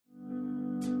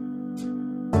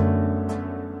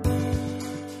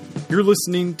You're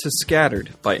listening to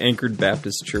Scattered by Anchored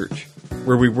Baptist Church,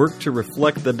 where we work to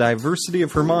reflect the diversity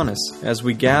of Hermanus as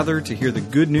we gather to hear the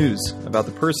good news about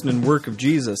the person and work of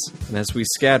Jesus, and as we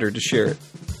scatter to share it.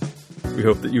 We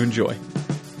hope that you enjoy.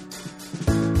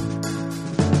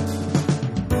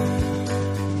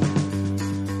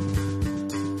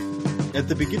 At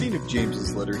the beginning of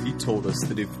James's letter, he told us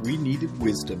that if we needed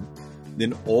wisdom,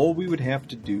 then all we would have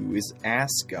to do is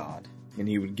ask God, and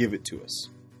he would give it to us,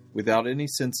 without any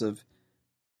sense of,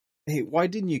 hey, why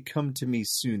didn't you come to me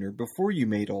sooner before you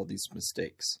made all these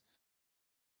mistakes?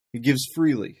 He gives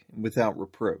freely and without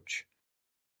reproach.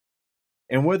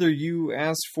 And whether you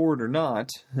ask for it or not,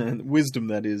 wisdom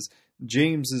that is,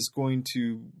 James is going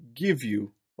to give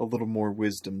you a little more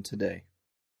wisdom today.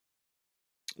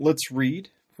 Let's read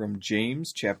from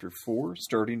James chapter 4,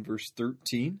 starting verse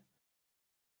 13,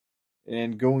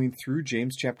 and going through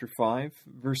James chapter 5,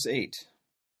 verse 8.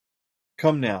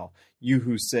 Come now, you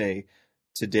who say,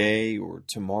 today or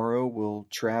tomorrow we'll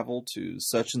travel to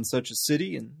such and such a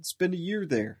city and spend a year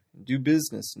there and do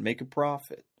business and make a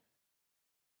profit.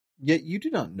 Yet you do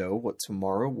not know what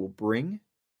tomorrow will bring,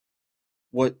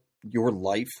 what your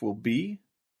life will be.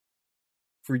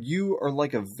 For you are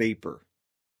like a vapor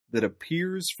that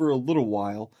appears for a little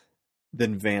while,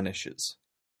 then vanishes.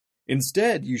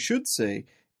 Instead, you should say,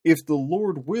 if the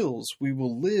Lord wills, we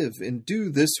will live and do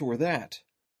this or that.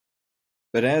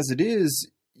 But as it is,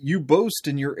 you boast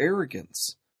in your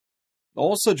arrogance.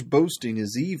 All such boasting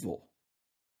is evil.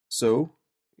 So,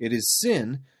 it is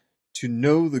sin to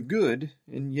know the good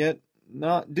and yet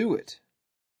not do it.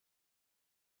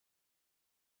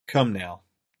 Come now,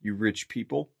 you rich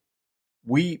people.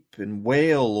 Weep and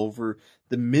wail over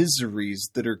the miseries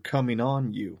that are coming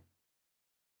on you.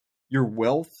 Your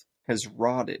wealth has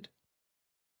rotted.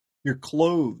 Your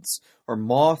clothes are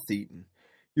moth-eaten.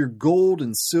 Your gold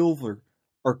and silver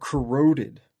are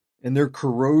corroded, and their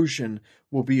corrosion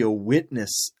will be a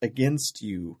witness against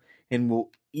you and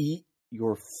will eat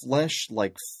your flesh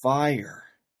like fire.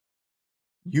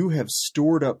 You have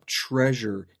stored up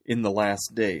treasure in the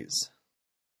last days.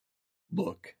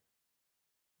 Look,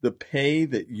 the pay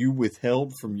that you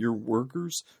withheld from your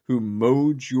workers who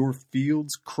mowed your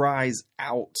fields cries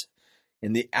out,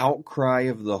 and the outcry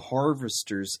of the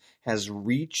harvesters has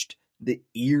reached the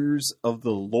ears of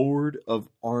the Lord of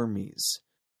armies.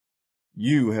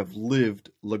 You have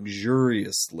lived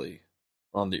luxuriously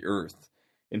on the earth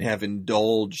and have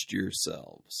indulged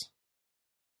yourselves.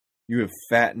 You have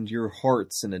fattened your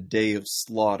hearts in a day of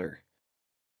slaughter.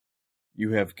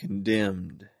 You have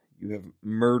condemned, you have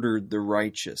murdered the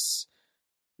righteous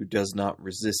who does not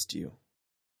resist you.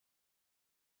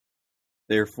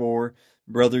 Therefore,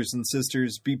 brothers and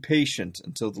sisters, be patient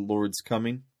until the Lord's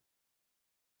coming.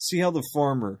 See how the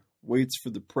farmer waits for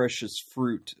the precious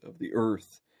fruit of the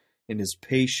earth and is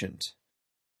patient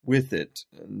with it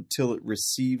until it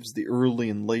receives the early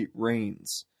and late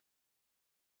rains.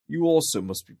 You also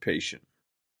must be patient.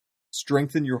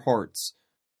 Strengthen your hearts,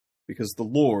 because the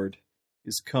Lord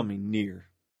is coming near.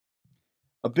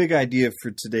 A big idea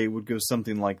for today would go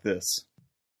something like this.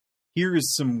 Here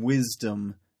is some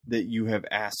wisdom that you have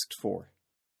asked for.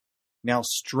 Now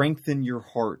strengthen your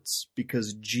hearts,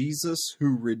 because Jesus,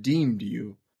 who redeemed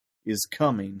you, is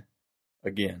coming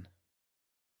again.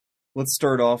 Let's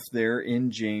start off there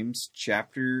in James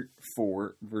chapter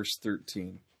 4, verse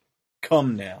 13.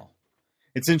 Come now.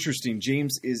 It's interesting.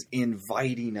 James is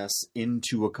inviting us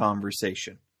into a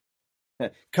conversation.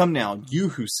 Come now, you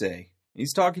who say.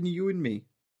 He's talking to you and me.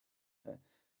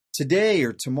 Today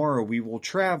or tomorrow we will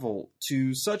travel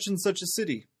to such and such a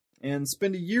city and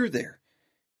spend a year there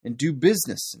and do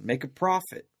business and make a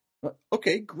profit.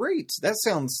 Okay, great. That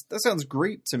sounds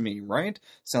great to me, right?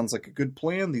 Sounds like a good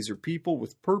plan. These are people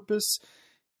with purpose.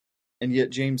 And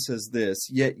yet James says this,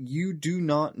 yet you do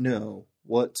not know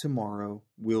what tomorrow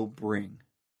will bring,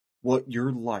 what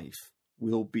your life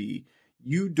will be.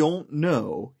 You don't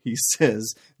know, he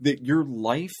says, that your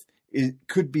life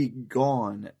could be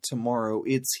gone tomorrow.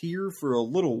 It's here for a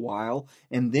little while,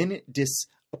 and then it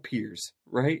disappears,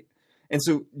 right? And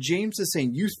so James is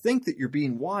saying, you think that you're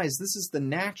being wise. This is the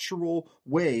natural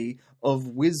way of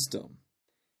wisdom.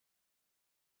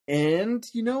 And,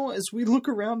 as we look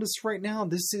around us right now,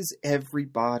 this is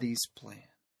everybody's plan.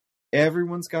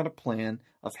 Everyone's got a plan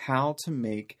of how to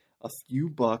make a few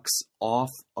bucks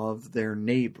off of their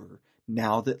neighbor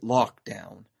now that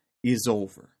lockdown is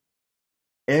over.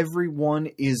 Everyone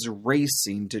is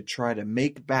racing to try to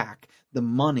make back the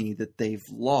money that they've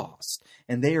lost.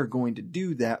 And they are going to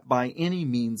do that by any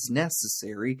means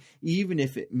necessary, even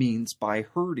if it means by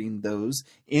hurting those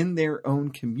in their own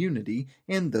community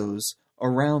and those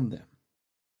around them.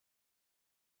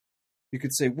 You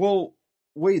could say, well,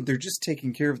 wait, they're just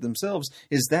taking care of themselves.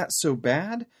 Is that so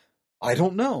bad? I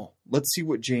don't know. Let's see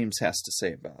what James has to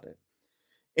say about it.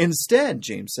 Instead,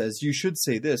 James says, you should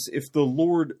say this: if the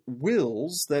Lord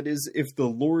wills, that is, if the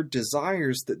Lord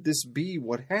desires that this be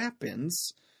what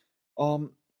happens,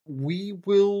 we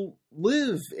will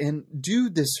live and do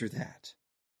this or that.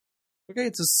 Okay,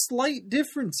 it's a slight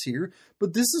difference here,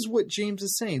 but this is what James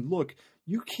is saying. Look,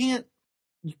 you can't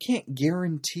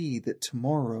guarantee that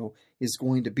tomorrow is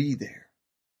going to be there.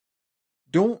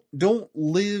 Don't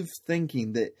live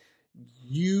thinking that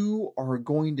you are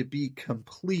going to be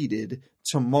completed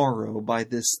tomorrow by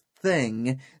this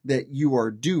thing that you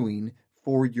are doing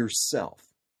for yourself.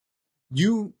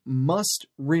 You must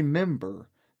remember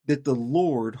that the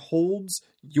Lord holds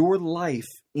your life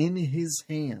in His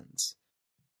hands.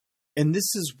 And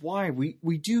this is why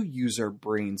we do use our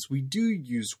brains, we do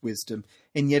use wisdom,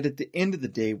 and yet at the end of the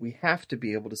day, we have to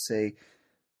be able to say,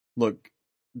 look,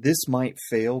 this might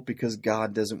fail because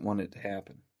God doesn't want it to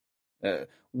happen.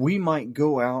 We might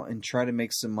go out and try to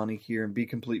make some money here and be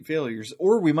complete failures,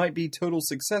 or we might be total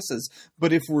successes.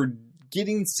 But if we're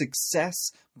getting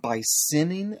success by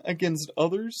sinning against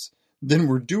others, then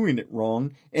we're doing it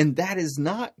wrong, and that is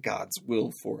not God's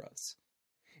will for us.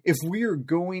 If we are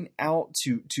going out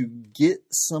to get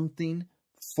something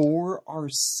for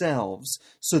ourselves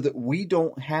so that we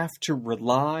don't have to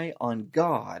rely on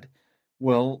God,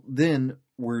 well, then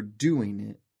we're doing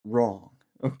it wrong,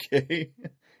 okay?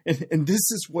 And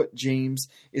this is what James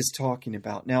is talking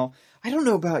about. Now, I don't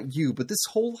know about you, but this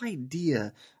whole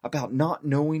idea about not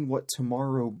knowing what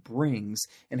tomorrow brings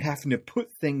and having to put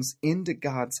things into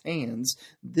God's hands,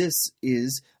 this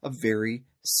is a very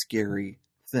scary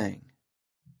thing,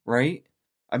 right?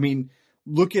 I mean,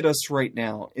 look at us right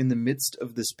now in the midst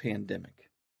of this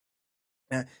pandemic.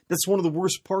 That's one of the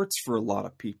worst parts for a lot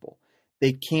of people.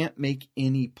 They can't make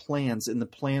any plans, and the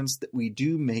plans that we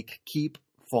do make keep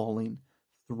falling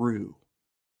through.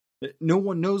 No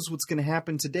one knows what's going to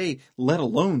happen today, let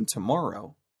alone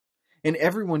tomorrow. And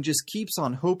everyone just keeps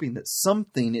on hoping that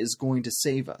something is going to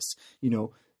save us. You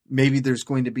know, maybe there's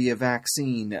going to be a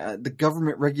vaccine, the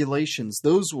government regulations,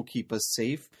 those will keep us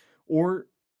safe. Or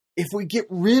if we get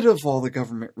rid of all the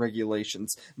government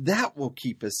regulations, that will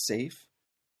keep us safe.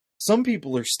 Some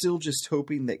people are still just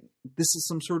hoping that this is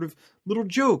some sort of little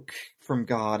joke from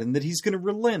God and that He's going to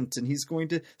relent and He's going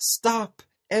to stop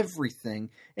everything.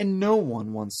 And no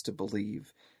one wants to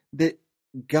believe that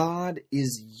God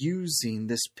is using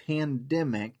this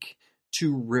pandemic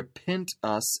to repent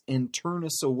us and turn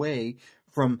us away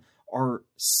from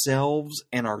ourselves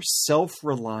and our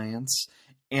self-reliance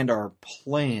and our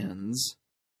plans,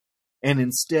 and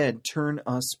instead turn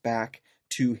us back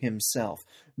to Himself.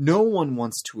 No one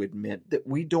wants to admit that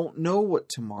we don't know what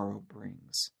tomorrow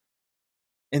brings,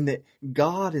 and that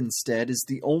God instead is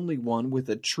the only one with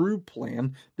a true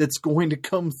plan that's going to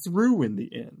come through in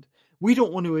the end. We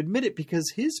don't want to admit it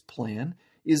because His plan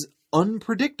is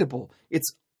unpredictable.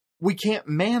 We can't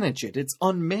manage it. It's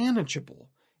unmanageable,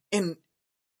 and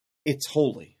it's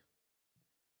holy.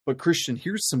 But Christian,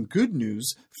 here's some good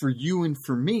news for you and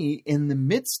for me in the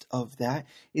midst of that,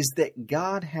 is that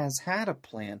God has had a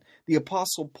plan. The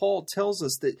Apostle Paul tells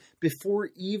us that before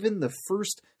even the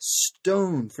first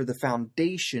stone for the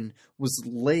foundation was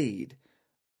laid,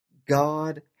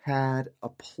 God had a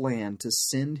plan to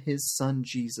send His Son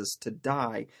Jesus to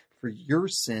die for your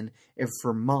sin and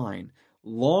for mine.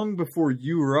 Long before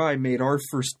you or I made our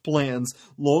first plans,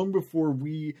 long before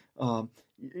we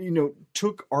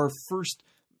took our first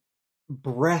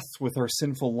breath with our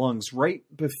sinful lungs, right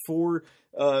before,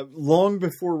 long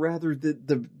before rather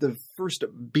the first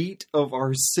beat of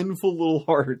our sinful little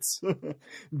hearts,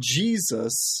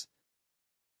 Jesus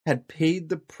had paid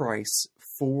the price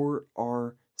for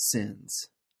our sins.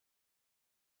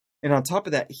 And on top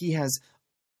of that, He has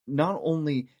not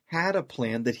only had a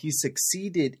plan that He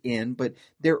succeeded in, but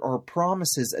there are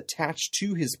promises attached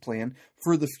to His plan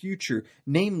for the future,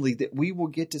 namely that we will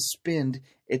get to spend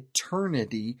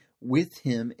eternity with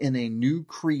Him in a new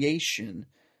creation.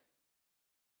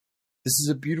 This is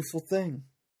a beautiful thing.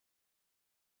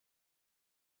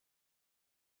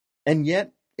 And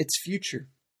yet, it's future.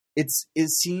 It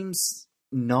seems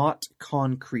not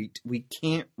concrete. We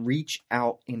can't reach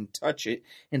out and touch it.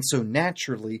 And so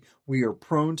naturally, we are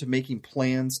prone to making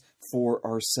plans for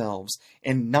ourselves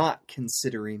and not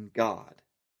considering God.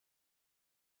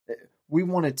 We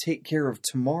want to take care of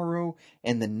tomorrow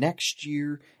and the next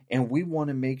year, and we want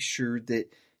to make sure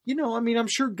that, I'm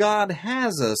sure God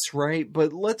has us, right?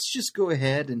 But let's just go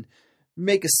ahead and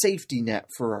make a safety net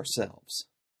for ourselves.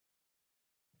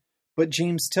 But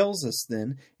James tells us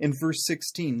then in verse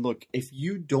 16, look, if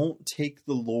you don't take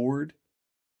the Lord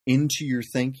into your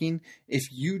thinking, if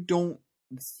you don't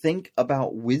think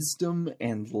about wisdom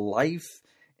and life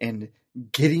and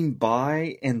getting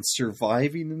by and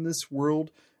surviving in this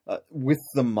world with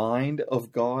the mind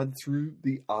of God through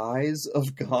the eyes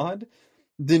of God,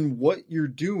 then what you're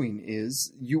doing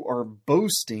is you are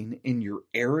boasting in your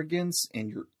arrogance and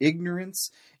your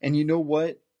ignorance. And you know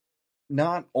what?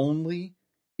 Not only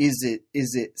is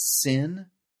it sin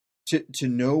to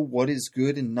know what is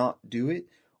good and not do it,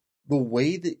 the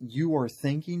way that you are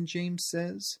thinking, James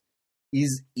says,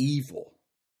 is evil.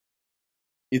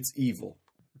 It's evil.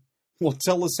 Well,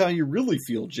 tell us how you really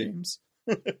feel, James.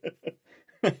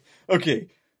 Okay,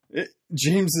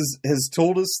 James has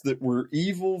told us that we're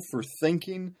evil for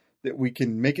thinking that we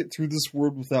can make it through this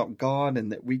world without God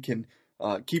and that we can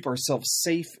keep ourselves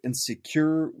safe and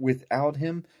secure without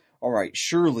Him. All right,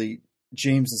 surely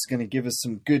James is going to give us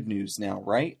some good news now,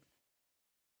 right?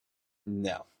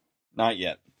 No, not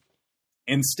yet.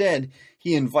 Instead,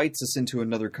 he invites us into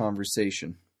another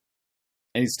conversation.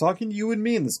 And he's talking to you and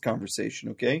me in this conversation,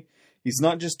 okay? He's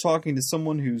not just talking to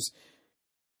someone who's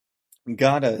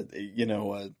got a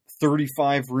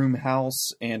 35-room house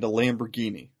and a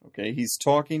Lamborghini, okay? He's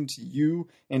talking to you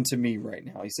and to me right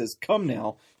now. He says, "Come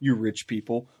now, you rich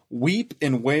people, weep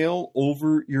and wail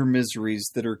over your miseries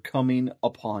that are coming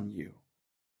upon you."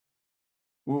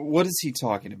 What is he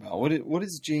talking about? What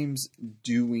is James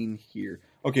doing here?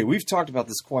 Okay, we've talked about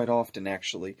this quite often,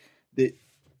 actually, that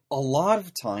a lot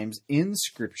of times in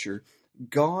Scripture,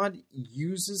 God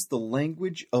uses the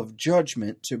language of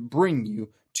judgment to bring you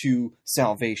to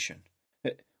salvation.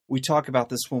 We talk about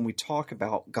this when we talk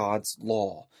about God's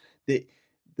law. That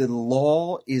the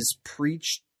law is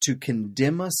preached to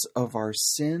condemn us of our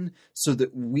sin so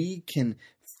that we can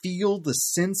feel the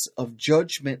sense of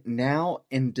judgment now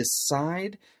and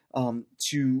decide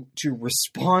to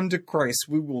respond to Christ.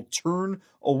 We will turn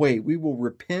away. We will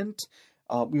repent.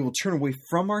 We will turn away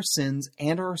from our sins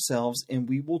and ourselves, and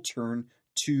we will turn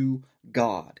to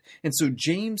God. And so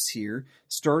James here,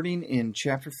 starting in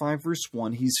chapter 5, verse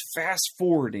 1, he's fast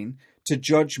forwarding to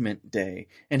Judgment Day,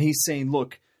 and he's saying,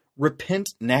 look, repent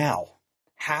now.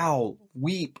 Howl,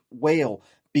 weep, wail,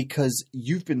 because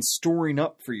you've been storing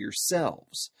up for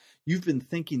yourselves. You've been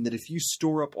thinking that if you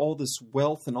store up all this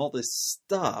wealth and all this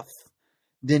stuff,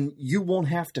 then you won't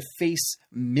have to face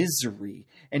misery.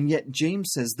 And yet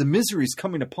James says the misery is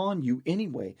coming upon you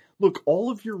anyway. Look,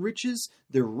 all of your riches,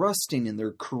 they're rusting and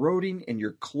they're corroding, and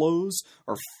your clothes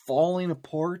are falling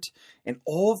apart. And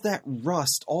all of that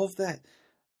rust, all of that,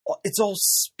 it's all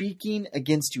speaking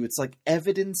against you. It's like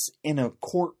evidence in a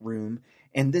courtroom.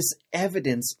 And this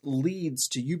evidence leads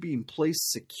to you being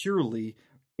placed securely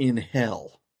in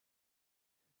hell.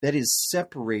 That is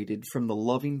separated from the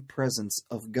loving presence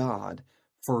of God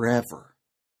forever.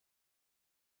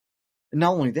 And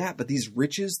not only that, but these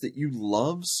riches that you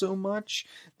love so much,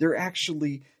 they're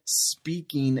actually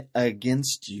speaking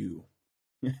against you.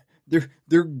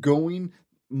 They're going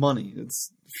money.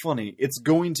 It's funny. It's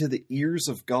going to the ears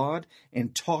of God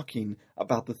and talking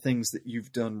about the things that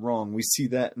you've done wrong. We see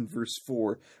that in verse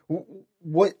 4.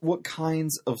 What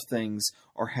kinds of things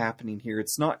are happening here?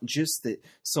 It's not just that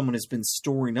someone has been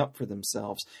storing up for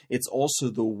themselves. It's also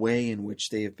the way in which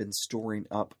they have been storing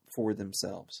up for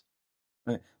themselves.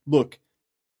 Look,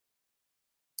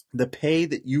 the pay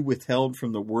that you withheld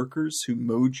from the workers who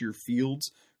mowed your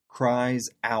fields cries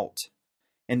out,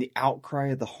 and the outcry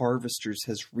of the harvesters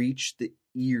has reached the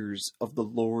ears of the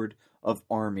Lord of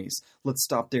armies. Let's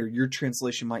stop there. Your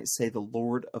translation might say the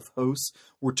Lord of hosts.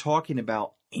 We're talking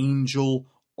about angel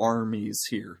armies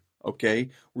here, okay?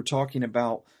 We're talking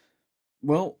about,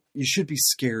 well, you should be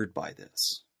scared by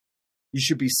this. You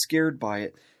should be scared by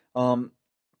it.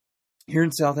 Here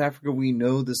in South Africa, we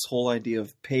know this whole idea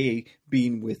of pay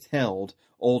being withheld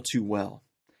all too well.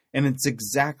 And it's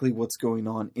exactly what's going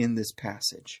on in this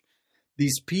passage.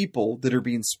 These people that are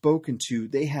being spoken to,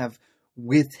 they have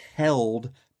withheld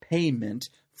payment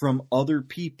from other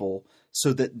people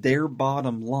so that their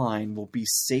bottom line will be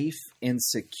safe and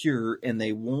secure and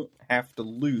they won't have to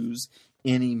lose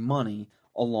any money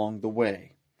along the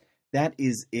way. That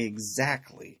is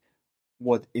exactly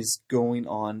what is going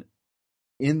on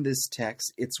in this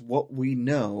text. It's what we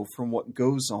know from what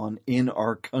goes on in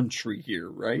our country here,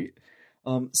 right?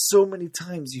 So many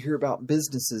times you hear about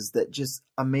businesses that just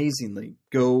amazingly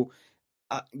go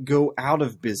out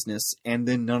of business and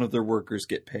then none of their workers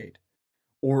get paid.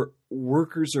 Or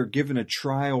workers are given a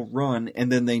trial run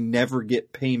and then they never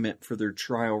get payment for their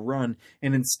trial run,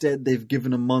 and instead they've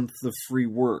given a month of free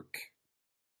work.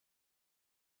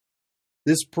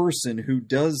 This person who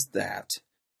does that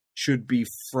should be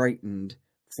frightened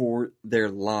for their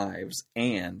lives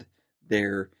and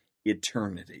their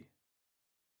eternity.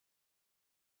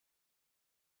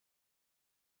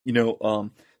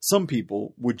 Some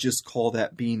people would just call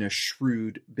that being a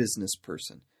shrewd business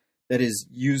person. That is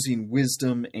using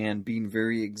wisdom and being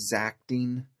very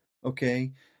exacting,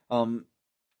 okay?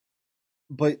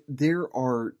 But there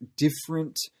are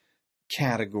different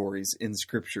categories in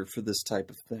Scripture for this type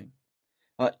of thing.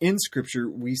 In Scripture,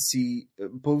 we see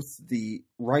both the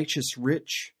righteous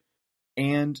rich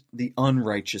and the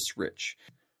unrighteous rich.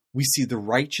 We see the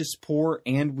righteous poor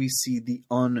and we see the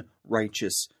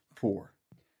unrighteous poor.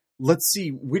 Let's see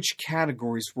which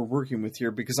categories we're working with here,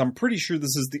 because I'm pretty sure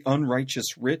this is the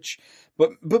unrighteous rich,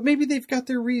 but maybe they've got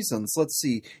their reasons. Let's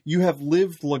see. You have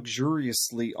lived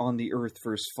luxuriously on the earth,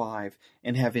 verse 5,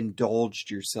 and have indulged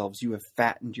yourselves. You have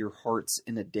fattened your hearts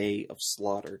in a day of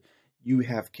slaughter. You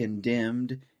have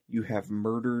condemned, you have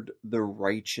murdered the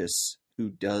righteous who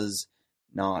does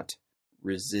not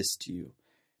resist you.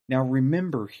 Now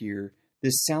remember here,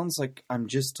 this sounds like I'm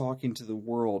just talking to the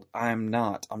world. I'm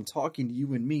not. I'm talking to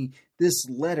you and me. This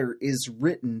letter is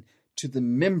written to the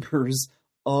members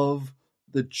of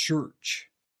the church.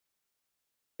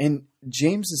 And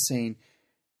James is saying,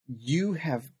 you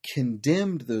have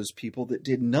condemned those people that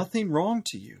did nothing wrong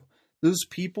to you. Those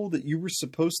people that you were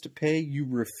supposed to pay, you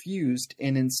refused,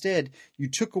 and instead you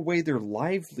took away their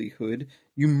livelihood.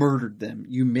 You murdered them.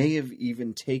 You may have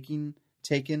even taken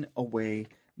away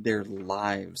their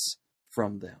lives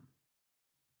from them.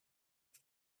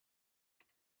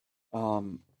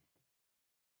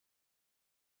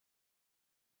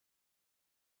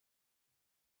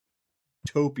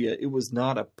 Utopia, it was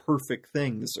not a perfect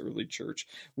thing, this early church.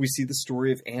 We see the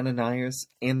story of Ananias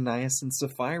and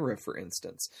Sapphira, for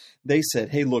instance. They said,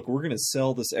 hey, look, we're going to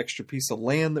sell this extra piece of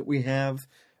land that we have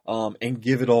and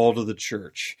give it all to the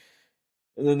church.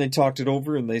 And then they talked it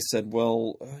over and they said,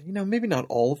 well, maybe not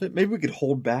all of it. Maybe we could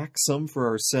hold back some for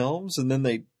ourselves. And then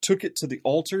they took it to the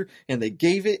altar and they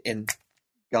gave it, and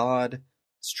God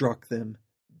struck them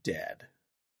dead.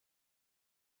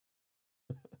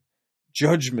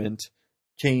 Judgment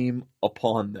came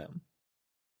upon them.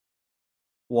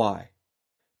 Why?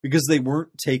 Because they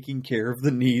weren't taking care of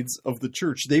the needs of the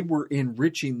church. They were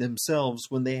enriching themselves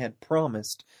when they had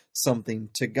promised something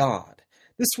to God.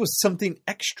 This was something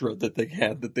extra that they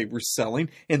had that they were selling,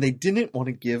 and they didn't want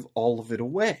to give all of it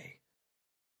away,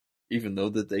 even though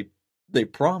that they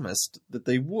promised that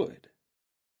they would.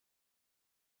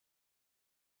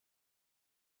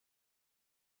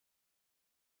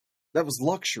 That was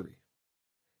luxury.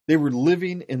 They were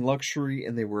living in luxury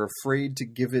and they were afraid to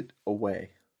give it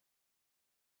away.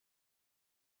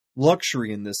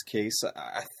 Luxury in this case,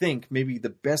 I think maybe the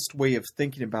best way of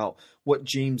thinking about what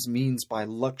James means by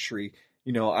luxury,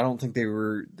 I don't think they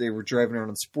were driving around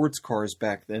in sports cars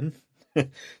back then.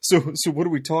 So what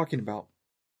are we talking about?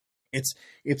 It's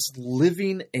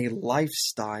living a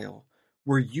lifestyle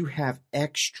where you have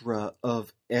extra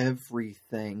of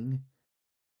everything,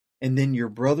 and then your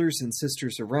brothers and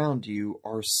sisters around you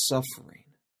are suffering.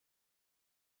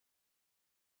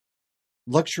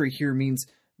 Luxury here means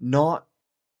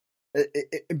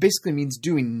it basically means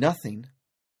doing nothing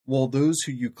while those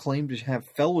who you claim to have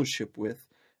fellowship with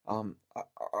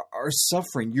are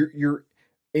suffering. You're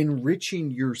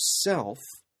enriching yourself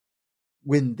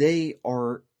when they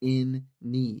are in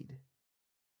need.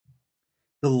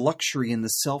 The luxury and the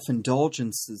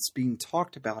self-indulgence that's being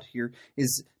talked about here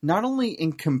is not only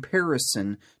in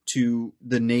comparison to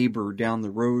the neighbor down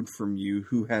the road from you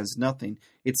who has nothing.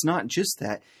 It's not just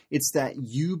that. It's that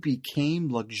you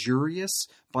became luxurious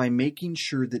by making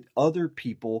sure that other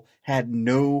people had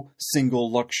no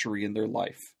single luxury in their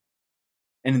life.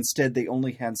 And instead they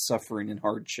only had suffering and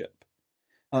hardship.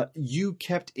 You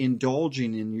kept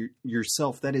indulging in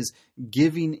yourself. That is,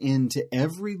 giving in to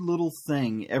every little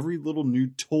thing, every little new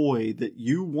toy that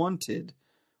you wanted,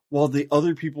 while the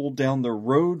other people down the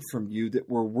road from you that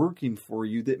were working for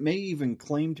you, that may even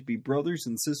claim to be brothers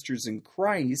and sisters in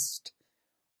Christ,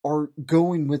 are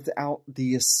going without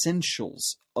the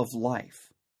essentials of life.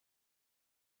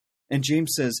 And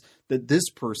James says that this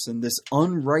person, this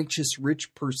unrighteous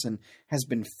rich person, has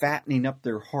been fattening up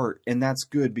their heart. And that's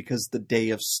good, because the day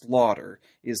of slaughter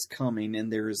is coming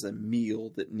and there is a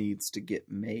meal that needs to get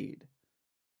made.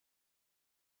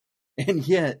 And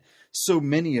yet, so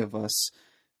many of us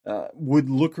would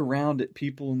look around at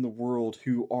people in the world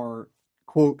who are,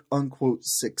 quote unquote,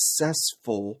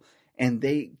 successful, and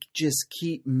they just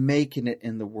keep making it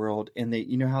in the world. And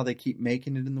you know how they keep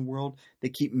making it in the world? They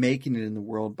keep making it in the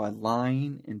world by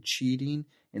lying and cheating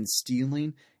and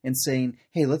stealing and saying,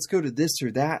 hey, let's go to this or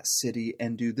that city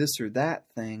and do this or that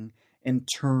thing and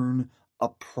turn a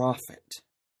profit.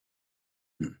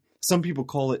 Some people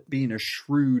call it being a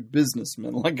shrewd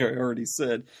businessman, like I already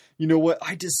said. You know what?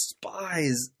 I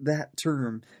despise that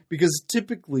term because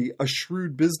typically a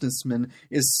shrewd businessman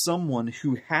is someone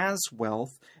who has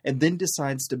wealth and then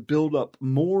decides to build up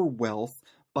more wealth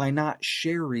by not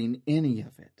sharing any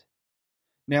of it.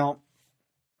 Now,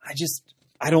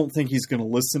 I don't think he's going to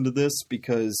listen to this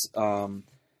because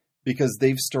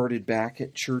they've started back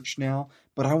at church now,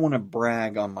 but I want to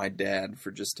brag on my dad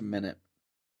for just a minute.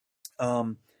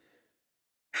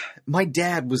 My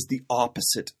dad was the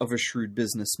opposite of a shrewd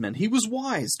businessman. He was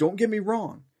wise, don't get me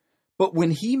wrong. But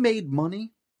when he made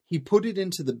money, he put it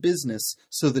into the business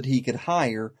so that he could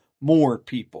hire more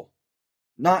people,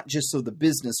 not just so the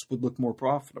business would look more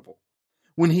profitable.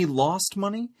 When he lost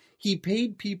money, he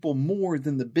paid people more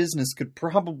than the business could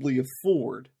probably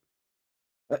afford,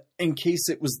 in case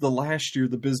it was the last year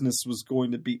the business was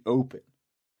going to be open.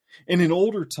 In an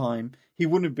older time, he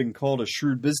wouldn't have been called a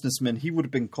shrewd businessman. He would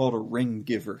have been called a ring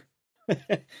giver.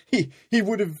 he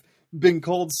would have been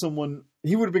called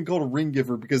a ring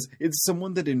giver because it's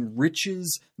someone that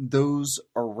enriches those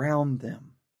around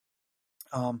them.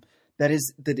 That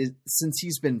is, since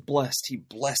he's been blessed, he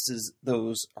blesses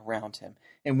those around him.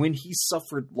 And when he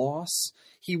suffered loss,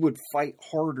 he would fight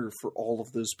harder for all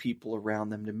of those people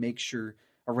around him to make sure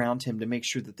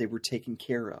that they were taken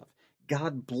care of.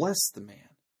 God bless the man.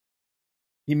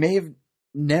 He may have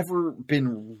never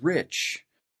been rich,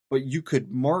 but you could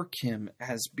mark him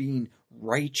as being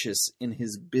righteous in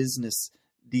his business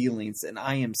dealings, and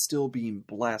I am still being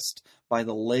blessed by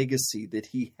the legacy that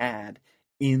he had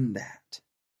in that.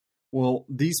 Well,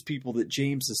 these people that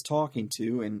James is talking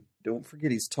to, and don't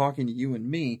forget he's talking to you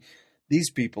and me, these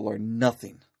people are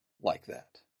nothing like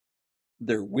that.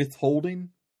 They're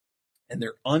withholding, and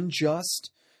they're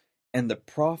unjust, and the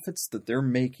profits that they're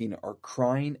making are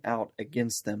crying out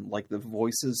against them like the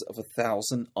voices of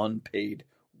 1,000 unpaid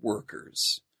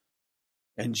workers.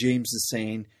 And James is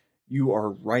saying, you are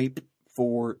ripe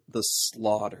for the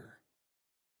slaughter.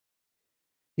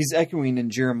 He's echoing in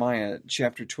Jeremiah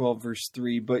chapter 12, verse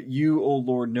 3, but you, O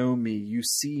Lord, know me, you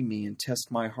see me, and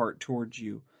test my heart towards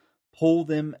you. Pull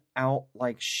them out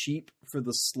like sheep for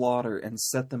the slaughter and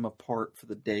set them apart for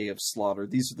the day of slaughter.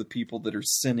 These are the people that are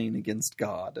sinning against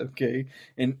God, okay?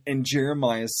 And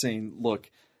Jeremiah is saying, look,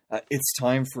 it's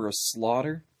time for a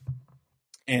slaughter,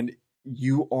 and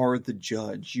you are the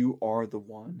judge. You are the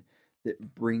one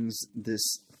that brings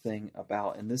this thing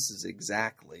about. And this is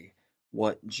exactly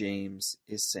what James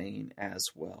is saying as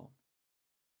well.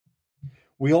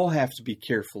 We all have to be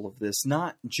careful of this,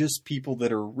 not just people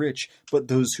that are rich, but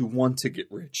those who want to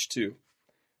get rich too,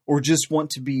 or just want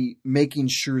to be making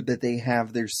sure that they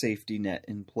have their safety net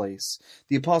in place.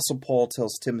 The Apostle Paul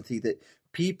tells Timothy that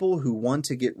people who want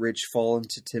to get rich fall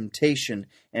into temptation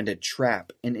and a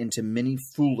trap and into many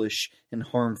foolish and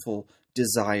harmful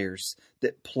desires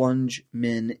that plunge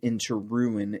men into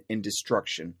ruin and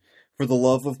destruction. For the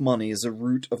love of money is a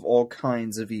root of all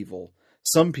kinds of evil.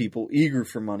 Some people, eager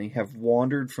for money, have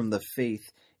wandered from the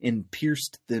faith and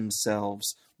pierced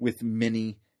themselves with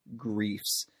many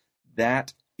griefs.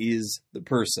 That is the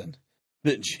person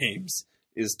that James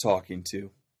is talking to.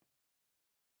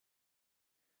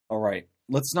 All right,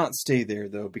 let's not stay there,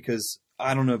 though, because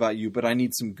I don't know about you, but I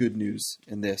need some good news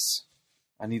in this.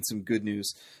 I need some good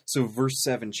news. So verse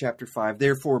 7, chapter 5,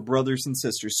 therefore, brothers and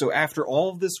sisters. So after all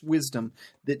of this wisdom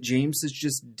that James has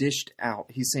just dished out,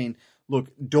 he's saying, look,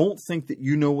 don't think that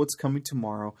you know what's coming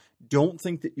tomorrow. Don't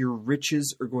think that your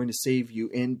riches are going to save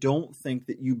you. And don't think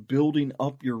that you building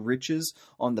up your riches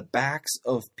on the backs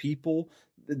of people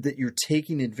that you're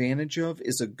taking advantage of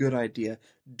is a good idea.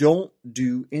 Don't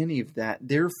do any of that.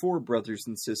 Therefore, brothers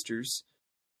and sisters,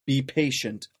 be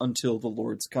patient until the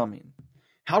Lord's coming.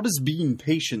 How does being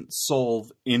patient solve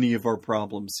any of our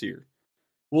problems here?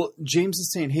 Well, James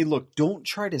is saying, hey, look, don't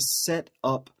try to set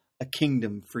up a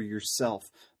kingdom for yourself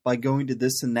by going to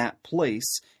this and that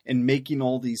place and making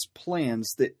all these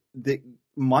plans that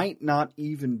might not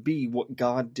even be what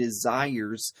God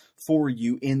desires for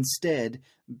you. Instead,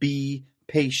 be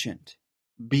patient.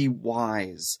 Be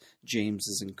wise, James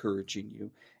is encouraging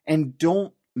you. And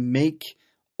don't make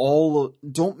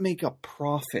a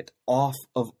profit off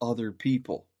of other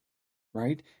people,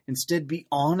 right? Instead, be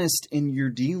honest in your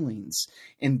dealings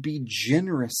and be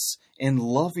generous and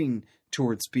loving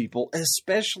towards people,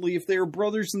 especially if they are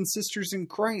brothers and sisters in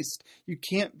Christ. You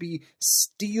can't be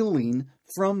stealing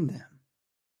from them.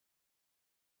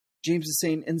 James is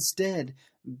saying, instead,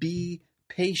 be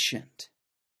patient.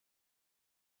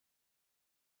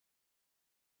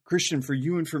 Christian, for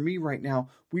you and for me right now,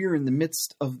 we are in the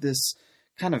midst of this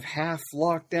kind of half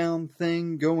lockdown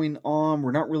thing going on.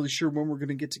 We're not really sure when we're going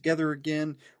to get together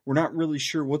again. We're not really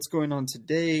sure what's going on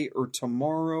today or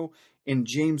tomorrow. And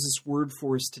James's word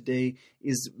for us today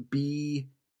is be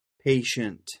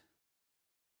patient.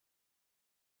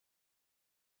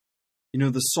 You know,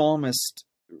 the psalmist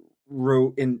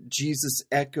wrote, and Jesus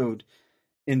echoed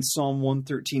in Psalm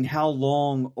 113, "How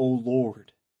long, O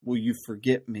Lord, will you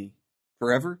forget me?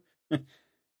 Forever?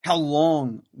 How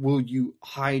long will you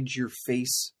hide your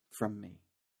face from me?"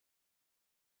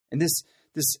 And this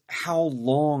how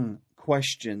long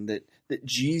question that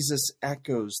Jesus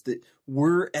echoes, that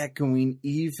we're echoing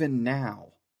even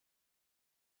now.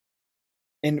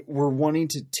 And we're wanting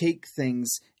to take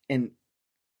things and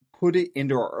put it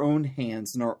into our own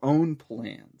hands and our own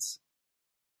plans.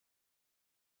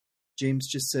 James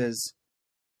just says,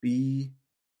 be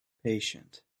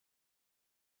patient.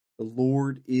 The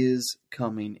Lord is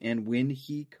coming, and when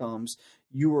he comes,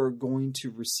 you are going to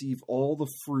receive all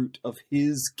the fruit of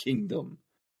his kingdom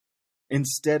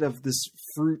instead of this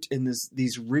fruit and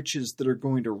these riches that are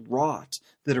going to rot,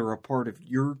 that are a part of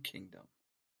your kingdom.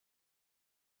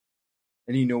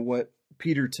 And you know what?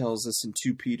 Peter tells us in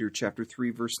 2 Peter chapter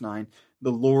 3, verse 9,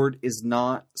 the Lord is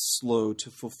not slow to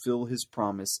fulfill his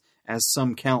promise, as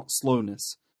some count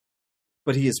slowness,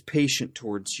 but he is patient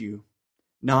towards you,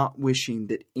 not wishing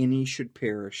that any should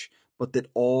perish, but that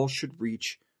all should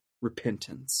reach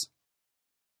repentance.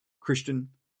 Christian,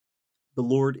 the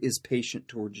Lord is patient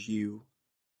towards you.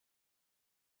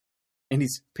 And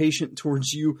he's patient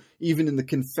towards you even in the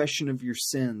confession of your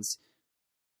sins.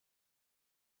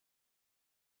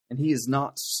 And he is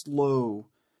not slow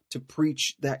to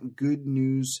preach that good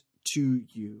news to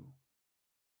you,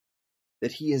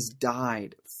 that he has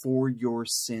died for your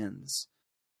sins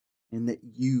and that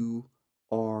you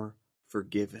are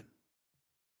forgiven.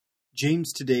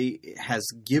 James today has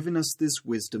given us this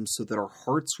wisdom so that our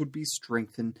hearts would be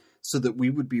strengthened, so that we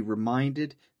would be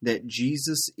reminded that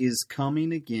Jesus is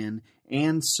coming again,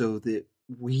 and so that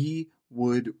we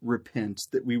would repent,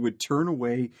 that we would turn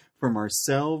away from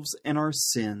ourselves and our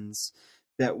sins,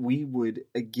 that we would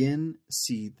again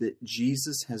see that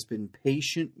Jesus has been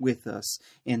patient with us,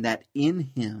 and that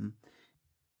in him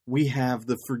we have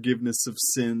the forgiveness of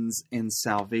sins and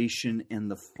salvation and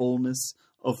the fullness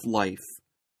of life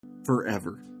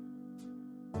forever.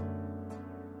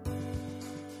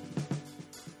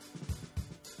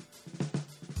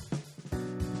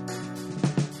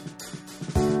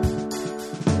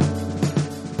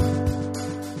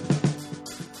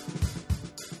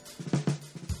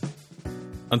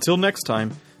 Until next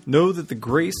time, know that the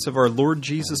grace of our Lord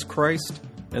Jesus Christ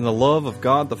and the love of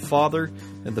God the Father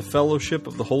and the fellowship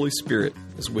of the Holy Spirit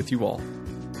is with you all.